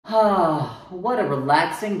Ah, what a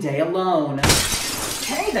relaxing day alone.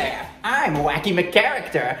 Hey there, I'm Wacky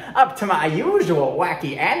McCharacter, up to my usual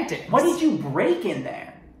wacky antics. What did you break in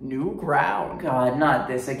there? New ground. God, not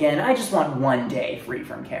this again. I just want one day free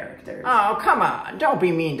from characters. Oh, come on, don't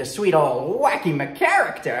be mean to sweet old Wacky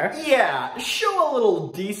McCharacter. Yeah, show a little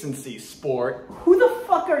decency, sport. Who the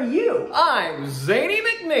fuck are you? I'm Zany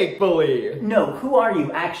McMakeBelieve. No, who are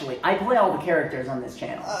you actually? I play all the characters on this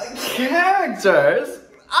channel. Characters?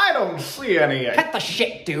 I don't see any. Cut the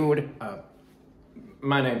shit, dude.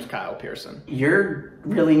 My name's Kyle Pearson. You're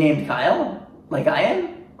really named Kyle? Like I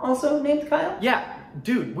am also named Kyle? Yeah,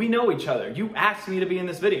 dude, we know each other. You asked me to be in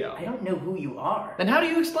this video. I don't know who you are. Then how do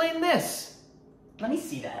you explain this? Let me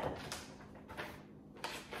see that.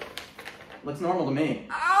 Looks normal to me.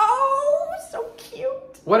 Oh, so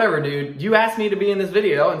cute. Whatever, dude. You asked me to be in this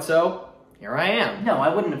video, and so here I am. No,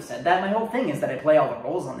 I wouldn't have said that. My whole thing is that I play all the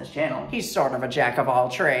roles on this channel. He's sort of a jack of all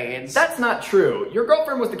trades. That's not true. Your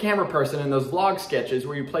girlfriend was the camera person in those vlog sketches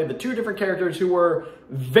where you played the two different characters who were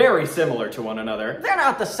very similar to one another. They're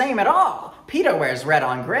not the same at all. Peter wears red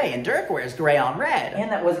on gray and Dirk wears gray on red.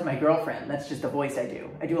 And that wasn't my girlfriend. That's just a voice I do.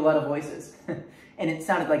 I do a lot of voices. And it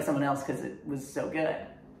sounded like someone else because it was so good.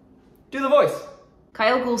 Do the voice.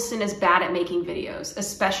 Kyle Goulston is bad at making videos,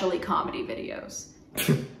 especially comedy videos.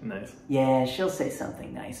 Nice. Yeah, she'll say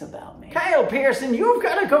something nice about me. Kyle Pearson, you've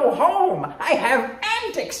got to go home. I have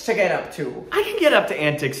antics to get up to. I can get up to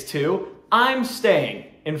antics too. I'm staying.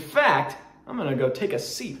 In fact, I'm gonna go take a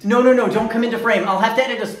seat. No, don't come into frame. I'll have to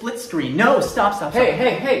edit a split screen. No, stop.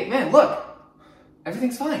 Hey, man, look.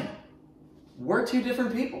 Everything's fine. We're two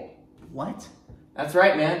different people. What? That's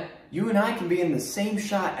right, man. You and I can be in the same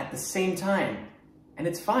shot at the same time. And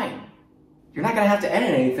it's fine. You're not gonna have to edit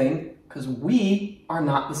anything, because we are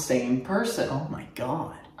not the same person. Oh my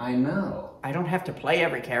god. I know. I don't have to play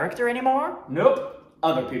every character anymore? Nope.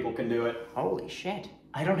 Other people can do it. Holy shit.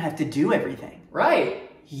 I don't have to do everything. Right.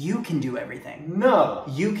 You can do everything. No.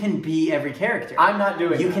 You can be every character. I'm not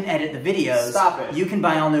doing You that. can edit the videos. Stop it. You can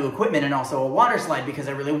buy all new equipment and also a water slide because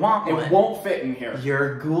I really want one. It won't fit in here.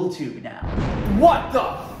 You're goultube now. What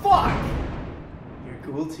the fuck? You're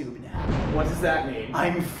goultube now. What does that mean?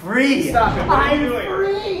 I'm free. Stop it. What are you I'm doing?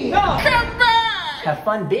 free. No. Come back! Have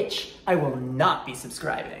fun, bitch. I will not be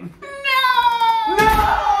subscribing. No!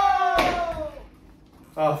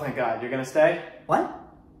 Oh, thank God. You're gonna stay? What?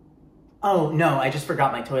 Oh, no, I just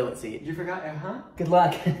forgot my toilet seat. You forgot, huh? Good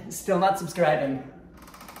luck. Still not subscribing.